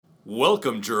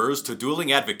Welcome, jurors, to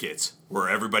Dueling Advocates, where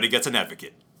everybody gets an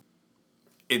advocate.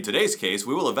 In today's case,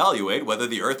 we will evaluate whether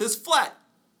the Earth is flat.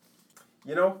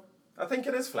 You know, I think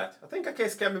it is flat. I think a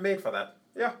case can be made for that.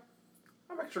 Yeah,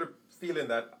 I'm actually feeling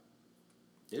that.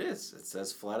 It is. It's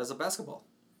as flat as a basketball.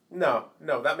 No,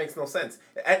 that makes no sense.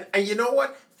 And you know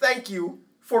what? Thank you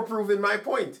for proving my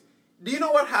point. Do you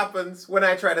know what happens when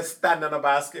I try to stand on a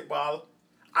basketball?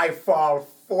 I fall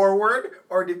forward,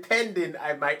 or depending,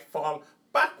 I might fall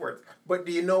backwards. But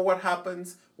do you know what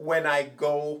happens when I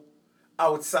go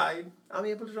outside? I'm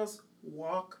able to just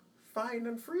walk fine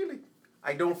and freely.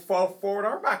 I don't fall forward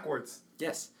or backwards.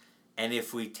 Yes. And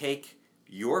if we take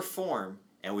your form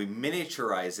and we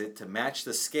miniaturize it to match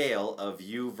the scale of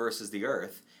you versus the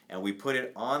Earth, and we put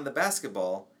it on the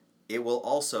basketball, it will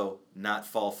also not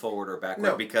fall forward or backward.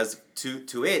 No. Because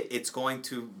to it, it's going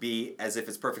to be as if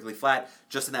it's perfectly flat,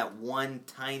 just in that one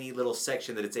tiny little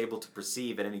section that it's able to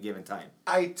perceive at any given time.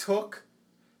 I took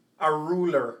a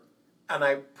ruler and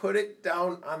I put it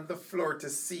down on the floor to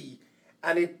see,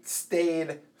 and it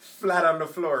stayed flat on the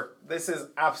floor. This is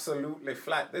absolutely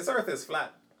flat. This Earth is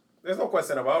flat. There's no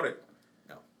question about it.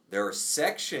 No. There are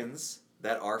sections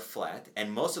that are flat,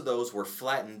 and most of those were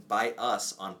flattened by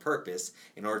us on purpose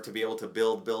in order to be able to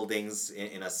build buildings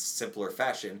in a simpler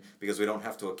fashion, because we don't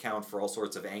have to account for all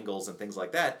sorts of angles and things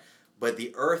like that. But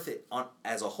the Earth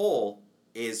as a whole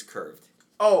is curved.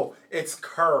 Oh, it's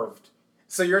curved.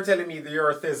 So you're telling me the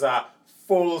Earth is a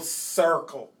full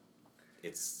circle.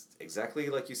 It's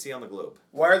exactly like you see on the globe.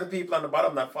 Why are the people on the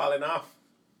bottom not falling off?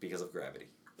 Because of gravity.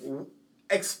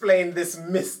 Explain this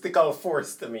mystical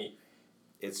force to me.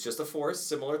 It's just a force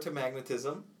similar to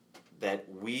magnetism that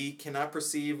we cannot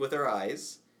perceive with our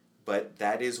eyes, but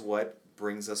that is what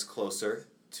brings us closer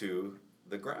to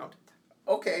the ground.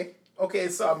 Okay,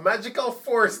 so a magical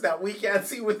force that we can't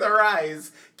see with our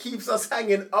eyes keeps us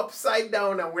hanging upside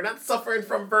down, and we're not suffering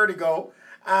from vertigo.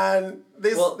 And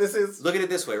this is... Look at it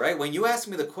this way, right? When you ask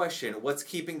me the question, what's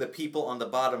keeping the people on the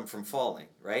bottom from falling,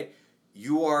 right?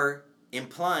 You are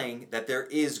implying that there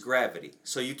is gravity.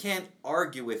 So you can't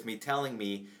argue with me telling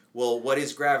me, well, what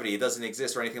is gravity? It doesn't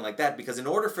exist or anything like that. Because in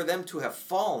order for them to have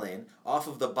fallen off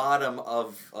of the bottom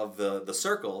of the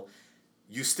circle,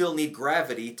 you still need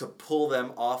gravity to pull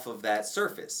them off of that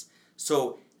surface.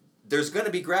 So there's going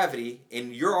to be gravity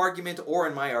in your argument or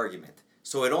in my argument.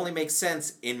 So it only makes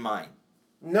sense in mine.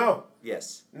 No.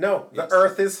 Yes. No, the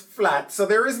Earth is flat, so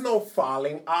there is no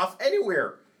falling off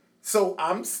anywhere. So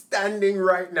I'm standing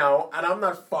right now, and I'm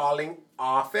not falling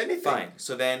off anything. Fine.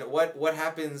 So then what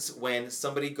happens when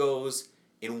somebody goes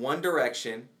in one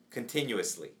direction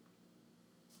continuously?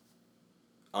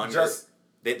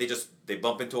 They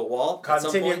bump into a wall at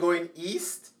some Continue point? going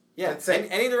east? Yeah,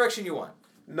 any direction you want.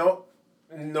 No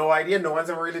idea. No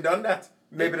one's ever really done that.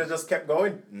 Maybe they just kept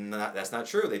going. That's not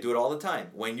true. They do it all the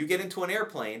time. When you get into an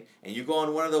airplane and you go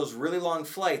on one of those really long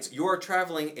flights, you are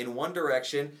traveling in one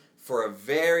direction for a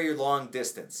very long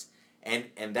distance. And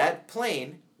that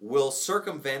plane will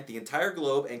circumvent the entire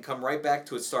globe and come right back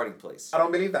to its starting place. I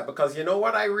don't believe that, because you know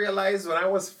what I realized when I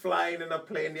was flying in a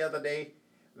plane the other day?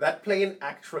 That plane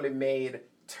actually made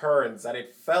turns, and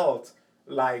it felt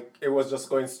like it was just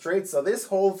going straight. So this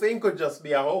whole thing could just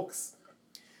be a hoax.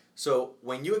 So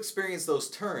when you experience those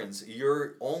turns,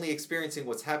 you're only experiencing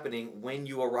what's happening when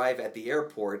you arrive at the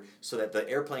airport so that the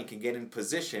airplane can get in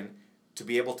position to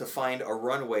be able to find a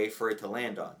runway for it to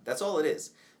land on. That's all it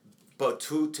is. But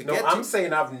I'm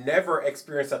saying I've never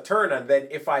experienced a turn, and then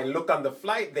if I look on the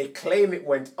flight, they claim it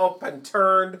went up and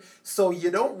turned. So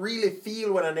you don't really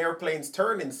feel when an airplane's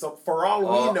turning. So for all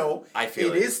we know, it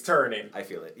is turning. I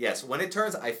feel it. Yes, when it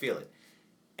turns, I feel it.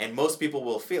 And most people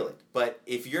will feel it. But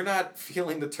if you're not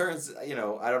feeling the turns, I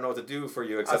don't know what to do for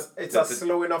you. Except it's a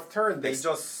slow enough turn. They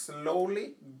just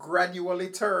slowly, gradually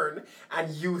turn, and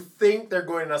you think they're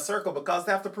going in a circle because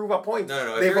they have to prove a point.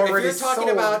 No. If you're talking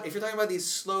about these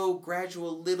slow,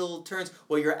 gradual little turns,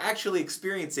 what you're actually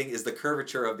experiencing is the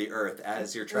curvature of the Earth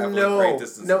as you're traveling great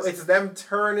distances. No, it's them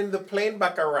turning the plane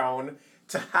back around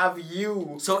to have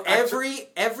you. So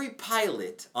every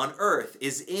pilot on Earth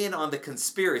is in on the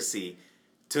conspiracy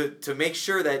to make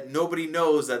sure that nobody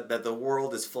knows that the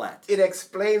world is flat. It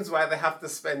explains why they have to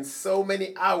spend so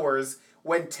many hours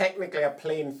when technically a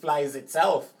plane flies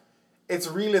itself. It's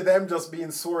really them just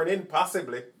being sworn in,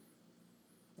 possibly.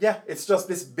 Yeah, it's just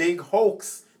this big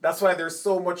hoax. That's why there's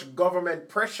so much government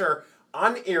pressure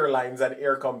on airlines and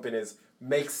air companies.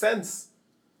 Makes sense.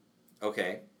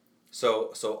 Okay.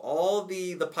 So all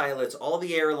the pilots, all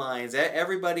the airlines,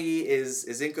 everybody is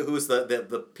in cahoots.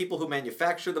 The people who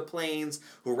manufacture the planes,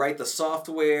 who write the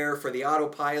software for the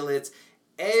autopilots,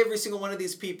 every single one of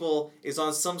these people is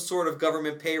on some sort of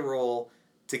government payroll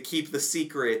to keep the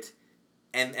secret,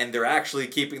 and they're actually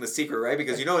keeping the secret, right?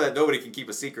 Because you know that nobody can keep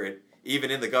a secret,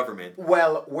 even in the government.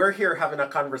 Well, we're here having a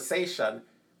conversation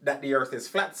that the earth is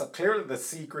flat, so clearly the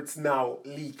secret's now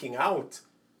leaking out.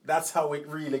 That's how it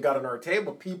really got on our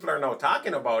table. People are now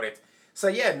talking about it. So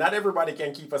yeah, not everybody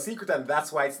can keep a secret, and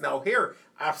that's why it's now here.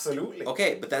 Absolutely.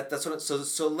 Okay, but that's what.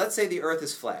 So let's say the Earth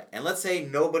is flat, and let's say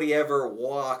nobody ever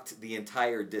walked the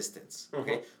entire distance.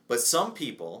 Okay, but some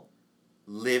people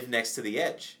live next to the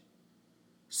edge.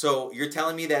 So you're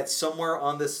telling me that somewhere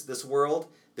on this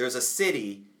world there's a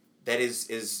city that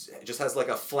is just has like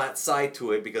a flat side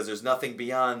to it because there's nothing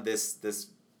beyond this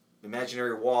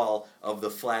imaginary wall of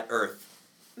the flat Earth.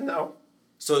 No.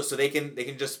 So they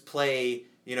can just play,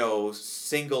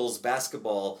 singles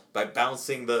basketball by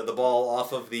bouncing the ball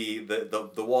off of the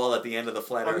wall at the end of the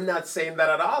flat Earth. I'm not saying that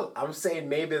at all. I'm saying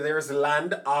maybe there's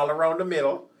land all around the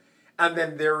middle, and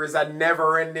then there is a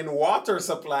never-ending water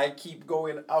supply keep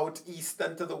going out east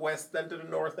and to the west and to the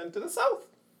north and to the south.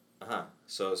 Uh-huh.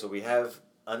 So we have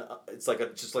it's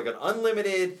just like an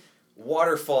unlimited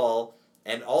waterfall.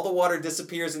 And all the water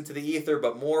disappears into the ether,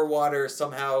 but more water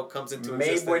somehow comes into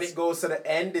existence. Maybe when it goes to the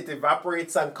end, it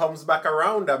evaporates and comes back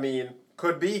around. I mean,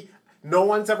 could be. No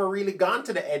one's ever really gone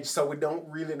to the edge, so we don't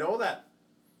really know that.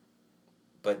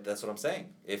 But that's what I'm saying.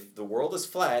 If the world is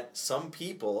flat, some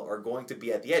people are going to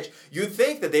be at the edge. You'd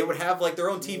think that they would have like their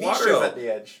own TV Water's show. at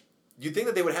the edge. You'd think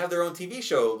that they would have their own TV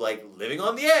show, like Living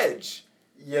on the Edge.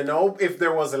 If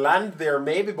there was land there,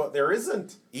 maybe, but there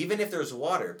isn't. Even if there's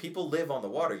water, people live on the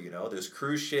water, There's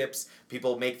cruise ships.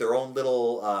 People make their own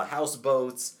little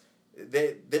houseboats.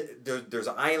 There's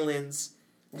islands.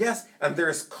 Yes, and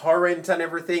there's current and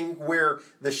everything where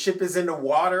the ship is in the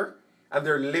water and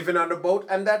they're living on the boat,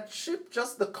 and that ship,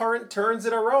 just the current turns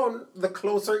it around the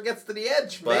closer it gets to the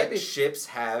edge, But maybe. ships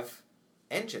have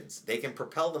engines. They can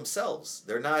propel themselves.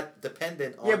 They're not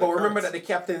dependent on Yeah, but the remember currents. that the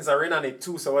captains are in on it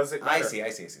too, so what's it matter? I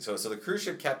see. So the cruise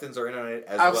ship captains are in on it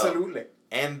as Absolutely.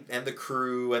 well. And the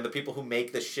crew and the people who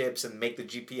make the ships and make the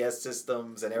GPS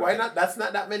systems and Why everything. not? That's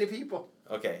not that many people.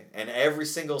 Okay. And every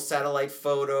single satellite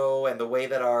photo and the way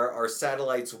that our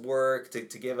satellites work to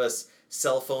give us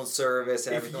cell phone service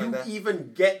and If everything you like that.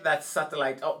 even get that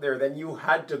satellite up there, then you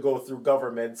had to go through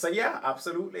government. So yeah,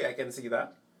 absolutely, I can see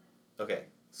that. Okay.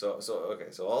 So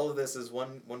all of this is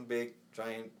one big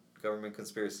giant government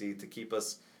conspiracy to keep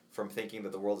us from thinking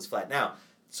that the world is flat. Now,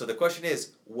 so the question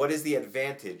is, what is the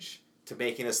advantage to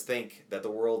making us think that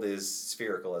the world is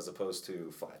spherical as opposed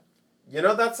to flat?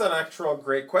 That's an actual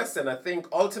great question. I think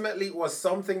ultimately it was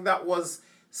something that was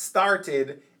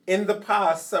started in the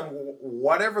past, and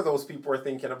whatever those people were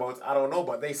thinking about, I don't know,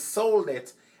 but they sold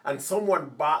it and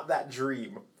someone bought that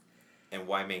dream. And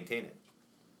why maintain it?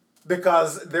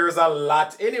 Because there's a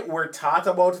lot in it. We're taught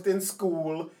about it in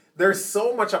school. There's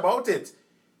so much about it.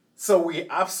 So we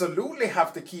absolutely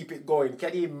have to keep it going.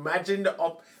 Can you imagine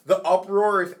the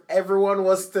uproar if everyone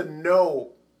was to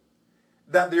know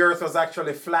that the earth was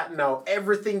actually flat now?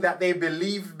 Everything that they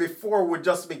believed before would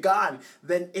just be gone.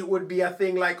 Then it would be a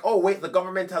thing like, oh wait, the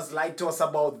government has lied to us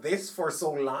about this for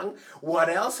so long. What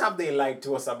else have they lied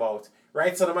to us about?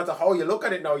 Right? So no matter how you look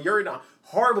at it now, you're in a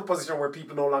horrible position where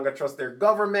people no longer trust their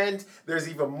government. There's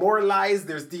even more lies.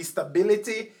 There's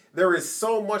destability. There is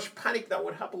so much panic that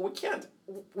would happen. We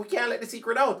can't let the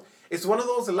secret out. It's one of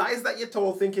those lies that you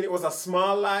told thinking it was a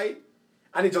small lie,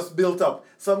 and it just built up.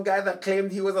 Some guy that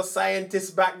claimed he was a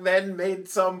scientist back then made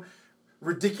some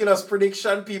ridiculous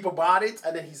prediction. People bought it,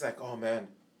 and then he's like, oh man.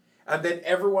 And then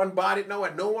everyone bought it now,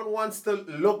 and no one wants to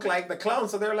look like the clown.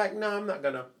 So they're like, no, I'm not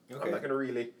gonna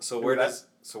really. So where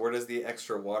does the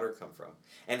extra water come from?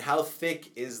 And how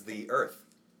thick is the earth?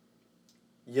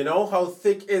 How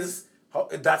thick is...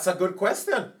 that's a good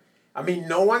question. I mean,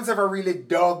 no one's ever really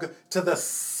dug to the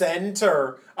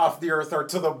center of the earth, or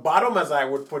to the bottom, as I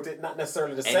would put it, not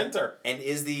necessarily the center. And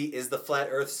is the flat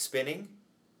earth spinning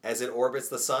as it orbits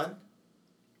the sun?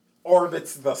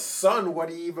 Orbits the sun? What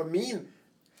do you even mean?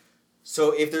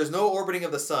 So if there's no orbiting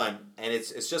of the sun and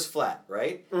it's just flat,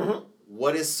 right? Mm-hmm.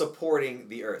 What is supporting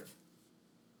the earth?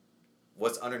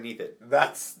 What's underneath it?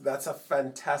 That's a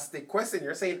fantastic question.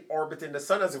 You're saying orbiting the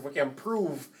sun as if we can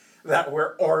prove that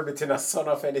we're orbiting a sun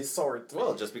of any sort.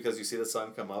 Well, just because you see the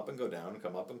sun come up and go down,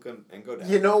 come up and go down.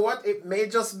 You know what? It may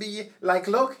just be like,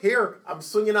 look, here, I'm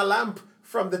swinging a lamp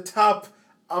from the top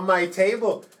on my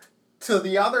table to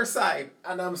the other side,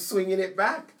 and I'm swinging it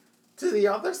back to the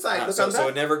other side. Look on that. So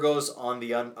it never goes on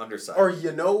the underside. Or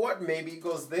you know what? Maybe it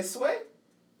goes this way,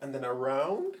 and then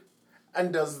around,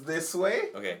 and does this way.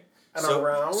 Okay. And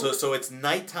around. So it's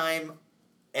nighttime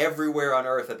everywhere on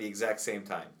Earth at the exact same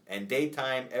time. and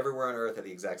daytime everywhere on Earth at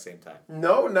the exact same time.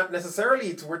 No, not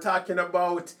necessarily. We're talking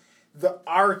about the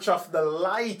arch of the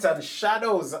light and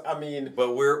shadows. I mean,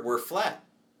 But we're flat.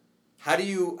 How do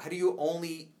you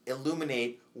only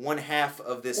illuminate one half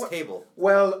of this table?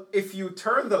 well, if you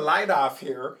turn the light off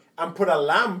here and put a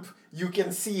lamp, you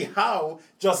can see how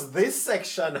just this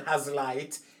section has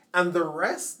light and the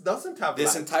rest doesn't have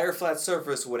This light. entire flat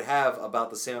surface would have about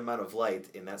the same amount of light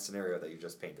in that scenario that you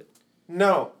just painted.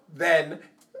 No, then,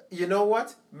 you know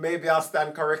what? Maybe I'll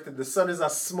stand corrected. The sun is a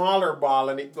smaller ball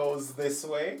and it goes this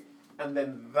way and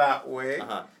then that way.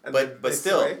 Uh-huh. And then But this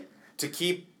still, way. to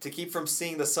keep from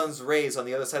seeing the sun's rays on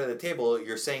the other side of the table,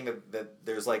 you're saying that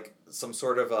there's like some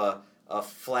sort of a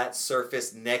flat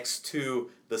surface next to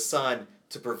the sun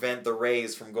to prevent the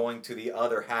rays from going to the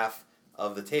other half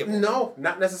of the table. No,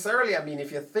 not necessarily. I mean,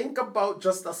 if you think about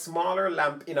just a smaller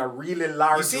lamp in a really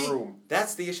large You see, room.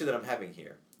 that's the issue that I'm having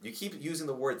here. You keep using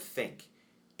the word think.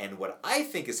 And what I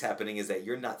think is happening is that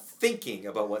you're not thinking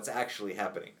about what's actually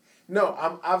happening. No,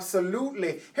 I'm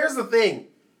absolutely. Here's the thing.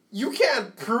 You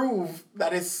can't prove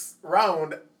that it's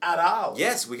round at all.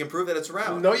 Yes, we can prove that it's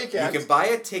round. No, you can't. You can buy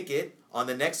a ticket on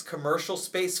the next commercial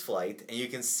space flight, and you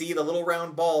can see the little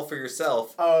round ball for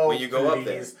yourself Oh, when you go up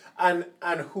there. please. And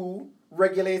who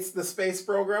regulates the space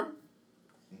program?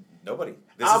 Nobody.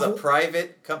 This is a I've-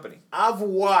 private company. I've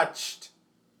watched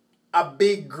a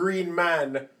big green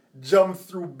man jump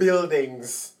through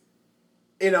buildings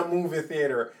in a movie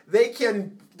theater. They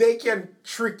can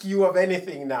trick you of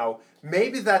anything now.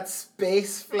 Maybe that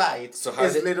space flight So how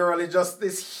is did- literally just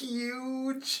this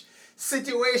huge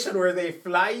situation where they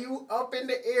fly you up in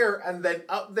the air and then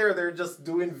up there they're just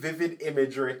doing vivid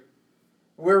imagery.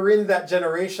 We're in that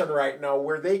generation right now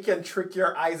where they can trick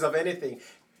your eyes of anything.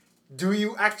 Do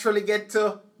you actually get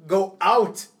to go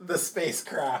out the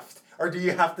spacecraft? Or do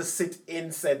you have to sit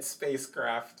in said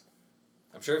spacecraft?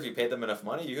 I'm sure if you paid them enough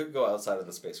money, you could go outside of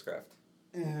the spacecraft.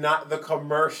 Not the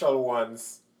commercial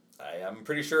ones. I'm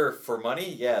pretty sure for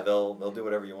money, yeah, they'll do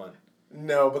whatever you want.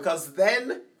 No, because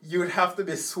then you'd have to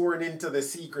be sworn into the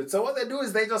secret. So what they do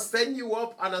is they just send you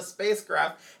up on a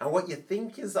spacecraft, and what you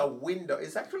think is a window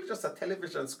is actually just a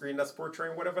television screen that's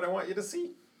portraying whatever they want you to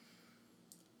see.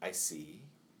 I see.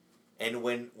 And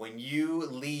when you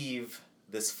leave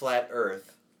this flat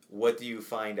Earth, what do you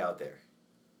find out there?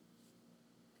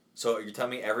 So you're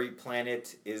telling me every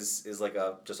planet is like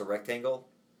just a rectangle?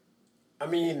 I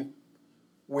mean,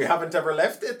 we haven't ever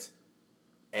left it.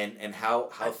 And how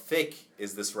thick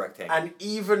is this rectangle? And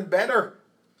even better,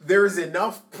 there's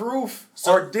enough proof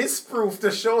or disproof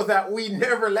to show that we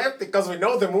never left it because we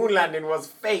know the moon landing was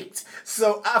faked.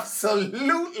 So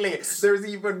absolutely, there's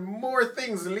even more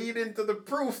things leading to the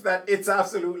proof that it's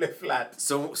absolutely flat.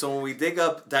 So when we dig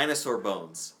up dinosaur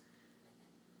bones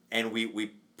and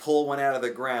we pull one out of the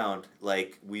ground,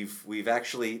 like we've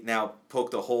actually now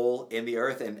poked a hole in the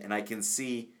earth and I can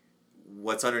see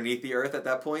what's underneath the earth at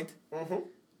that point? Mm-hmm.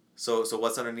 So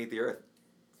what's underneath the earth?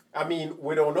 I mean,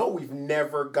 we don't know. We've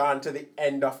never gone to the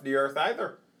end of the earth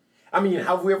either. I mean,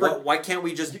 have we ever... Why can't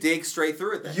we just dig straight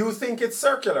through it then? You think it's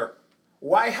circular.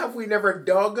 Why have we never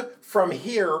dug from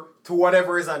here to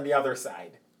whatever is on the other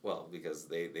side? Well, because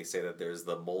they say that there's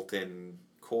the molten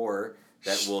core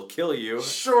that will kill you.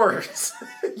 Sure.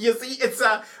 You see, it's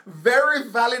a very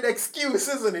valid excuse,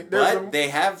 isn't it? But they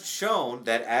have shown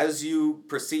that as you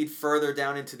proceed further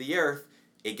down into the earth,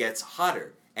 it gets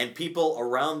hotter. And people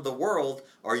around the world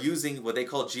are using what they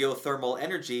call geothermal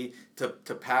energy to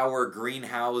power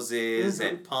greenhouses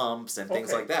and pumps and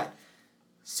things like that.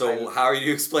 So how are you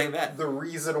to explain that? The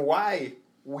reason why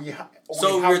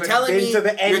So you're telling me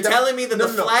that the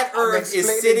flat Earth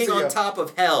is sitting on top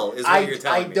of hell is what you're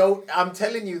telling me. I'm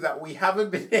telling you that we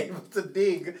haven't been able to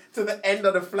dig to the end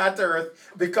of the flat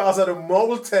Earth because of the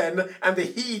molten and the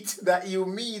heat that you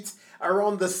meet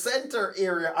around the center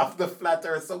area of the flat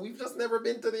Earth. So we've just never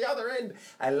been to the other end.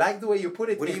 I like the way you put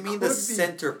it. What do you mean the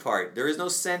center part? There is no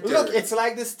center. Look, it's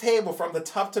like this table from the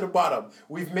top to the bottom.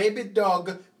 We've maybe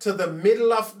dug to the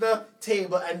middle of the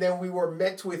table and then we were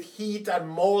met with heat and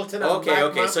molten and magma.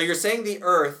 Okay. So you're saying the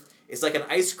Earth is like an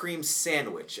ice cream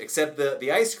sandwich, except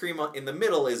the ice cream in the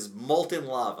middle is molten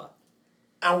lava.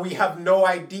 And we have no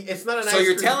idea. It's not an ice So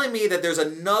you're cream. telling me that there's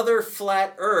another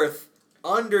flat Earth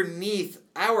underneath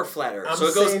our flat Earth. I'm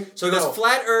It saying goes no.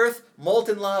 flat Earth,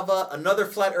 molten lava, another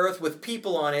flat Earth with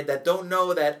people on it that don't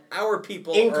know that our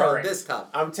people are on this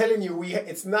top. I'm telling you,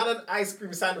 it's not an ice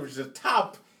cream sandwich. The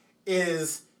top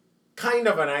is kind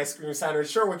of an ice cream sandwich.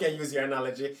 Sure, we can use your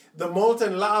analogy. The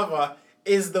molten lava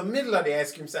is the middle of the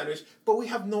ice cream sandwich, but we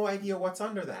have no idea what's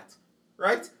under that,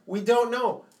 right? We don't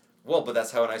know. Well, but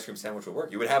that's how an ice cream sandwich would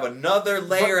work. You would have another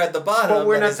layer at the bottom. But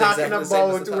we're that not is talking exactly the same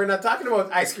as about the top. we're not talking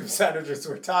about ice cream sandwiches.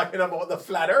 We're talking about the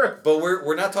flat Earth. But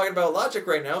we're not talking about logic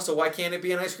right now. So why can't it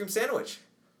be an ice cream sandwich?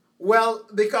 Well,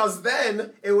 because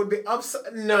then it would be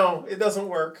upside. No, it doesn't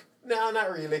work. No, not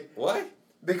really. Why?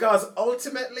 Because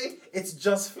ultimately, it's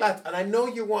just flat. And I know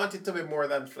you want it to be more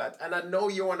than flat. And I know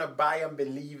you want to buy and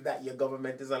believe that your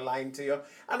government is lying to you.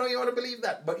 I know you want to believe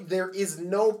that. But there is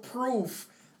no proof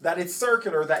that it's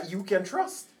circular that you can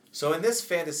trust. So in this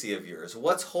fantasy of yours,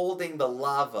 what's holding the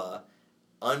lava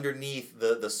underneath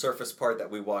the surface part that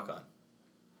we walk on?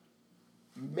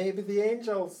 Maybe the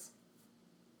angels.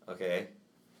 Okay.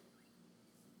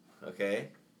 Okay.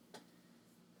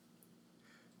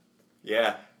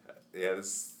 Yeah. Yeah,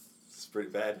 this is pretty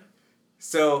bad.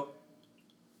 So,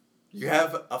 you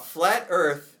have a flat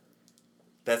earth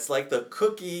that's like the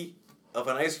cookie of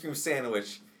an ice cream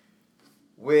sandwich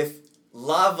with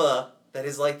lava that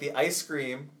is like the ice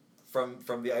cream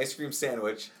from the ice cream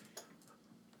sandwich,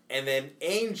 and then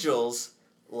angels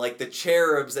like the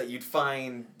cherubs that you'd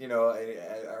find,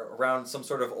 around some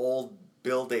sort of old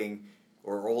building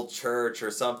or old church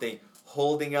or something,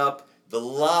 holding up the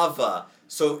lava.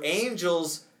 So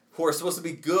angels who are supposed to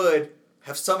be good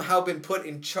have somehow been put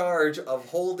in charge of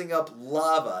holding up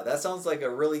lava. That sounds like a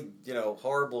really,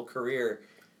 horrible career.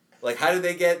 Like, how did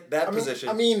they get that position?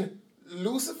 I mean,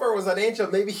 Lucifer was an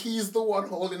angel. Maybe he's the one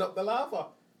holding up the lava.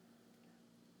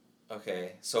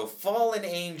 Okay, so fallen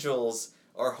angels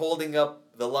are holding up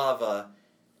the lava,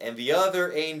 and the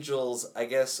other angels, I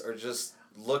guess, are just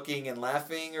looking and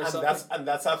laughing or something?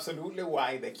 That's absolutely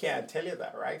why they can't tell you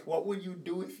that, right? What would you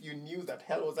do if you knew that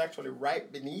hell was actually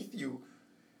right beneath you?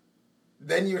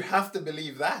 Then you'd have to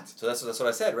believe that. So that's what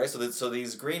I said, right? So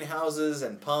these greenhouses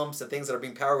and pumps and things that are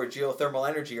being powered with geothermal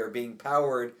energy are being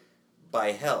powered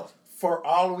by hell. For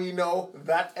all we know,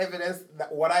 that evidence,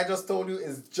 that what I just told you,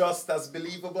 is just as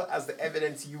believable as the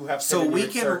evidence you have. So we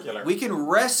circular. can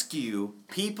rescue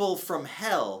people from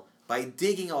hell by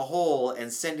digging a hole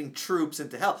and sending troops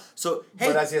into hell. So hey,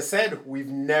 but as you said, we've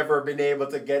never been able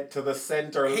to get to the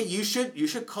center. Hey, you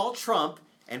should call Trump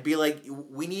and be like,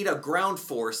 we need a ground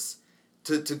force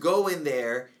to go in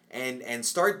there and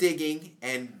start digging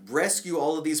and rescue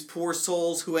all of these poor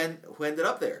souls who ended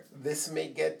up there. This may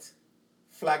get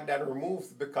flagged and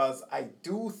removed because I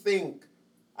do think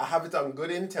I have it on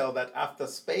good intel that after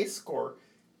Space Corps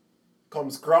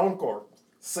comes Ground Corps.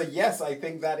 So yes, I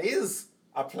think that is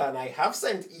a plan. I have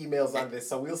sent emails on this,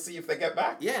 so we'll see if they get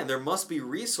back. Yeah, and there must be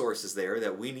resources there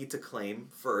that we need to claim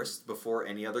first before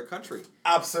any other country.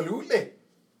 Absolutely.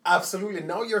 Absolutely.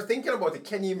 Now you're thinking about it.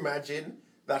 Can you imagine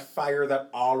that fire that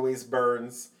always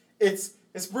burns? It's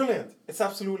brilliant. It's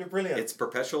absolutely brilliant. It's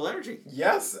perpetual energy.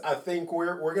 Yes, I think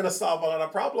we're going to solve a lot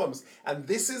of problems. And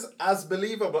this is as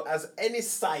believable as any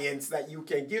science that you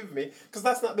can give me, because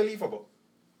that's not believable.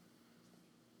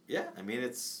 Yeah, I mean,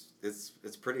 it's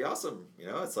pretty awesome.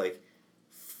 It's like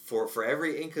for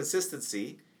every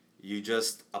inconsistency, you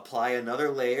just apply another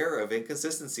layer of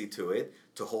inconsistency to it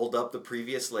to hold up the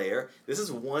previous layer. This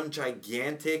is one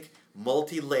gigantic,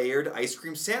 multi-layered ice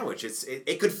cream sandwich.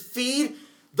 It could feed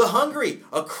the hungry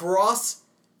across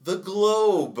the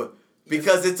globe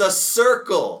because it's a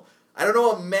circle. I don't know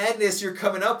what madness you're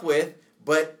coming up with,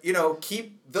 but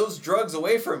keep those drugs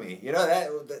away from me.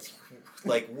 That's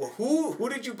like who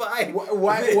did you buy?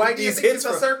 Why do you think it's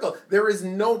a circle? There is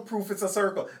no proof it's a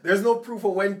circle. There's no proof it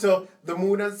went to the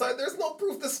moon and side. There's no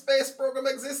proof the space program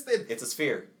existed. It's a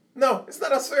sphere. No, it's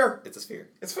not a sphere. It's a sphere.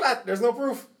 It's flat. There's no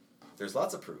proof. There's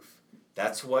lots of proof.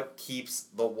 That's what keeps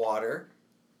the water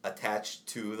attached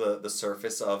to the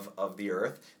surface of the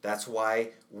Earth. That's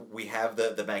why we have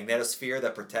the magnetosphere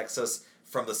that protects us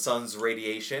from the sun's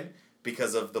radiation,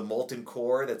 because of the molten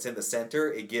core that's in the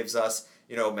center. It gives us,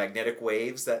 magnetic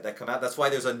waves that come out. That's why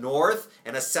there's a north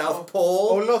and a south pole.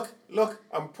 Oh, look,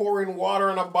 I'm pouring water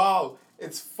on a ball.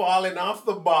 It's falling off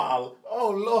the ball.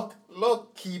 Oh,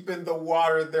 look, keeping the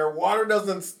water there. Water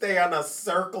doesn't stay on a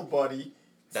circle, buddy.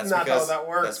 That's not how that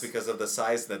works. That's because of the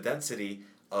size and the density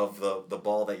of the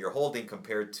ball that you're holding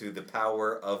compared to the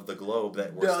power of the globe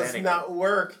that we're standing on. Does not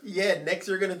work. Yeah, next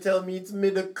you're going to tell me it's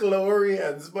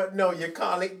midichlorians. But no, you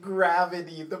call it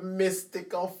gravity, the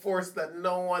mystical force that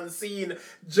no one's seen.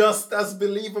 Just as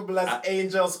believable as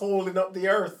angels holding up the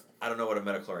earth. I don't know what a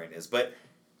midichlorian is, but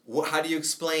how do you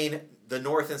explain the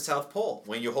North and South Pole?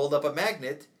 When you hold up a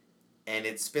magnet and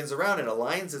it spins around and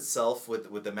aligns itself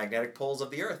with the magnetic poles of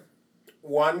the Earth.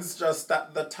 One's just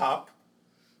at the top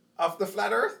of the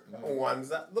flat Earth,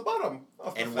 one's at the bottom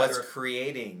of the flat Earth. And what's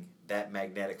creating that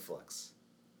magnetic flux?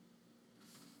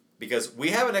 Because we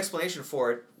have an explanation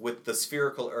for it with the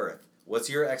spherical Earth. What's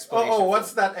your explanation?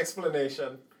 What's that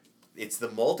explanation? It's the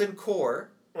molten core,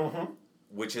 Mm-hmm.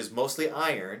 which is mostly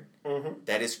iron, Mm-hmm.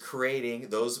 that is creating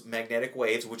those magnetic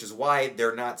waves, which is why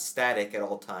they're not static at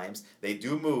all times. They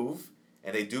do move,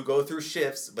 and they do go through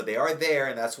shifts, but they are there,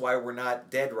 and that's why we're not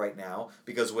dead right now,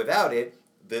 because without it,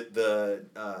 the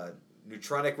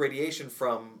neutronic radiation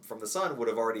from the sun would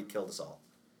have already killed us all.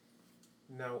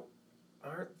 Now,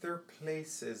 aren't there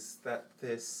places that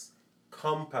this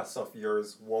compass of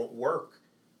yours won't work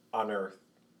on Earth?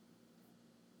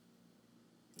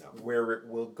 No. Where it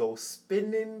will go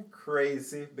spinning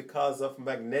crazy because of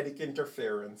magnetic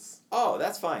interference. Oh,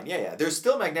 that's fine. Yeah. There's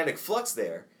still magnetic flux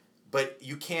there, but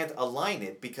you can't align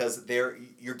it because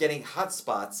you're getting hot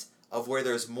spots of where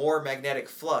there's more magnetic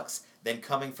flux than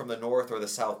coming from the North or the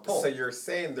South Pole. So you're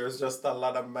saying there's just a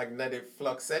lot of magnetic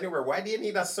flux anywhere. Why do you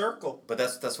need a circle? But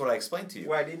that's what I explained to you.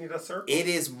 Why do you need a circle? It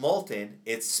is molten.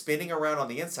 It's spinning around on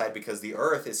the inside because the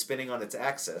Earth is spinning on its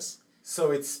axis. So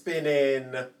it's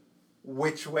spinning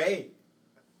which way?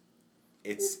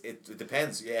 It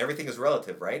depends. Everything is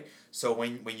relative, right? So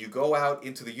when you go out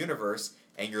into the universe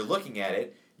and you're looking at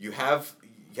it, you have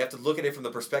to look at it from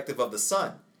the perspective of the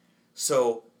sun.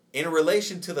 So in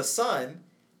relation to the sun,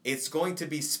 it's going to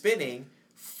be spinning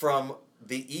from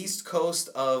the east coast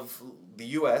of the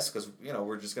U.S. because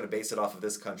we're just going to base it off of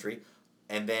this country,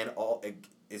 and then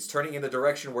it's turning in the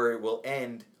direction where it will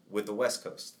end with the west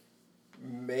coast.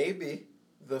 Maybe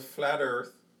the flat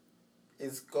Earth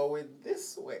is going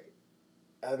this way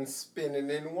and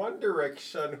spinning in one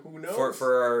direction. Who knows?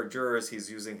 For our jurors, he's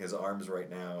using his arms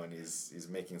right now, and he's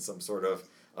making some sort of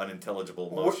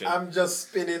unintelligible motion. I'm just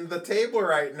spinning the table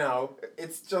right now.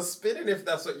 It's just spinning, if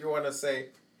that's what you want to say.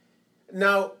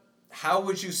 Now, how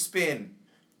would you spin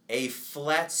a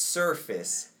flat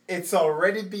surface? It's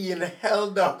already being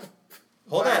held up.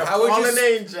 Hold by on. a How would fallen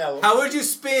you angel. How would you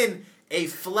spin a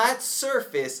flat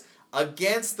surface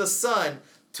against the sun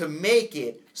to make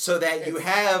it so that you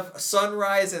have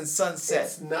sunrise and sunset?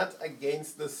 It's not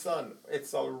against the sun.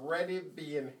 It's already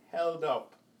being held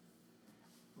up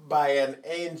by an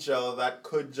angel that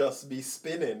could just be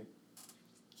spinning.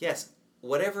 Yes,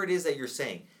 whatever it is that you're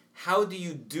saying, how do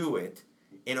you do it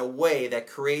in a way that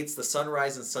creates the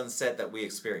sunrise and sunset that we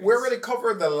experience? We already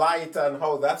covered the light and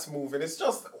how that's moving. It's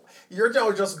just, you're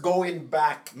now just going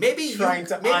back, maybe you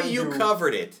undo.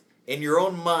 covered it in your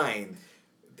own mind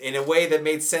in a way that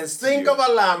made sense to you. Think of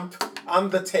a lamp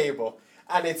on the table,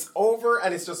 and it's over,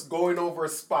 and it's just going over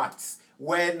spots.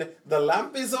 When the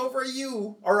lamp is over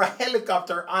you, or a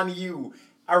helicopter on you,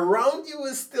 around you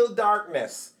is still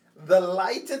darkness. The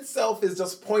light itself is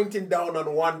just pointing down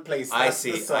on one place. That's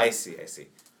the sun. I see.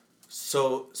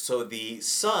 So the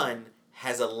sun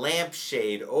has a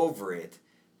lampshade over it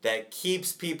that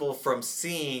keeps people from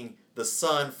seeing the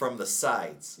sun from the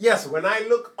sides. Yes, when I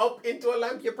look up into a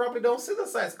lamp, you probably don't see the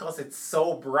sides because it's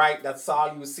so bright. That's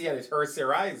all you see, and it hurts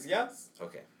your eyes. Yes.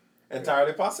 Okay.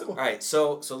 Entirely possible. All right,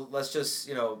 so let's just,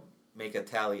 make a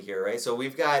tally here, right? So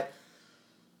we've got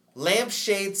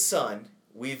lampshade sun,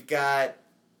 we've got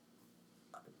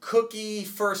cookie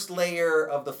first layer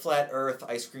of the flat earth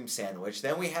ice cream sandwich,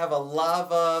 then we have a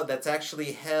lava that's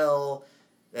actually hell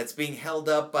that's being held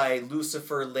up by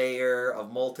Lucifer layer of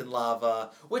molten lava,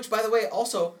 which, by the way,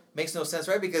 also makes no sense,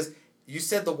 right? Because you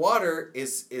said the water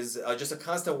is just a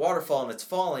constant waterfall and it's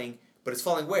falling, but it's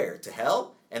falling where? To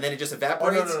hell? And then it just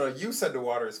evaporates? Oh, no. You said the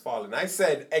water is falling. I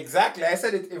said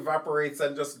it evaporates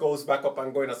and just goes back up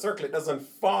and go in a circle. It doesn't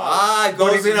fall. It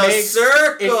goes in a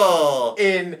circle.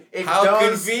 How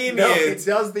convenient. No, it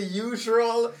does the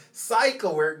usual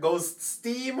cycle where it goes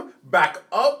steam back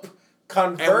up,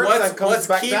 converts, and comes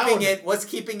back down. What's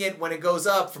keeping it when it goes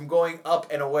up from going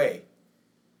up and away?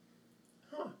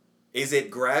 Huh. Is it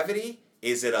gravity?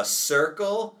 Is it a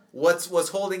circle? What's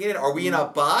holding it in? Are we in a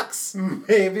box?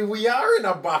 Maybe we are in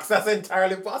a box. That's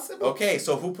entirely possible. Okay,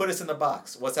 so who put us in the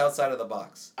box? What's outside of the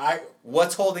box?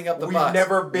 What's holding up the box? We've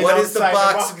never been What outside is the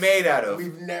box box made out of?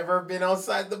 We've never been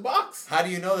outside the box. How do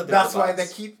you know that That's there's a box? why they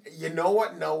keep... You know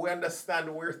what? Now we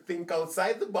understand where think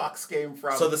outside the box came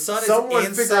from. So the sun is Someone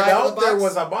inside figured of the out box? there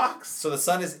was a box. So the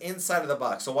sun is inside of the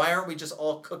box. So why aren't we just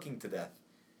all cooking to death?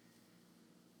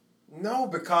 No,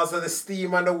 because of the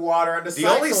steam and the water and the The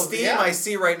cycles. only steam I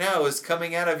see right now is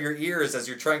coming out of your ears as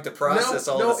you're trying to process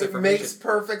all this information. No, it makes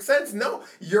perfect sense. No,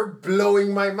 you're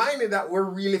blowing my mind in that we're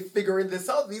really figuring this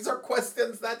out. These are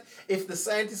questions that if the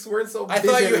scientists weren't so busy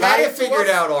I thought you had it figured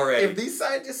out already. If these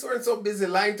scientists weren't so busy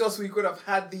lying to us, we could have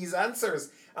had these answers.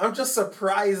 I'm just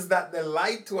surprised that they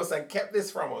lied to us and kept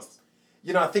this from us.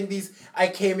 I think I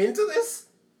came into this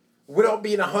without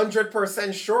being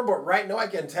 100% sure, but right now I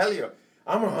can tell you,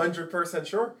 I'm 100%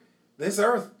 sure this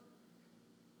Earth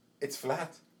It's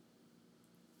flat.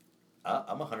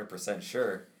 I'm 100%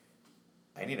 sure.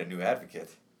 I need a new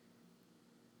advocate.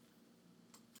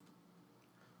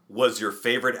 Was your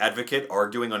favorite advocate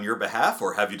arguing on your behalf,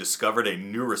 or have you discovered a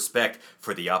new respect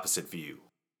for the opposite view?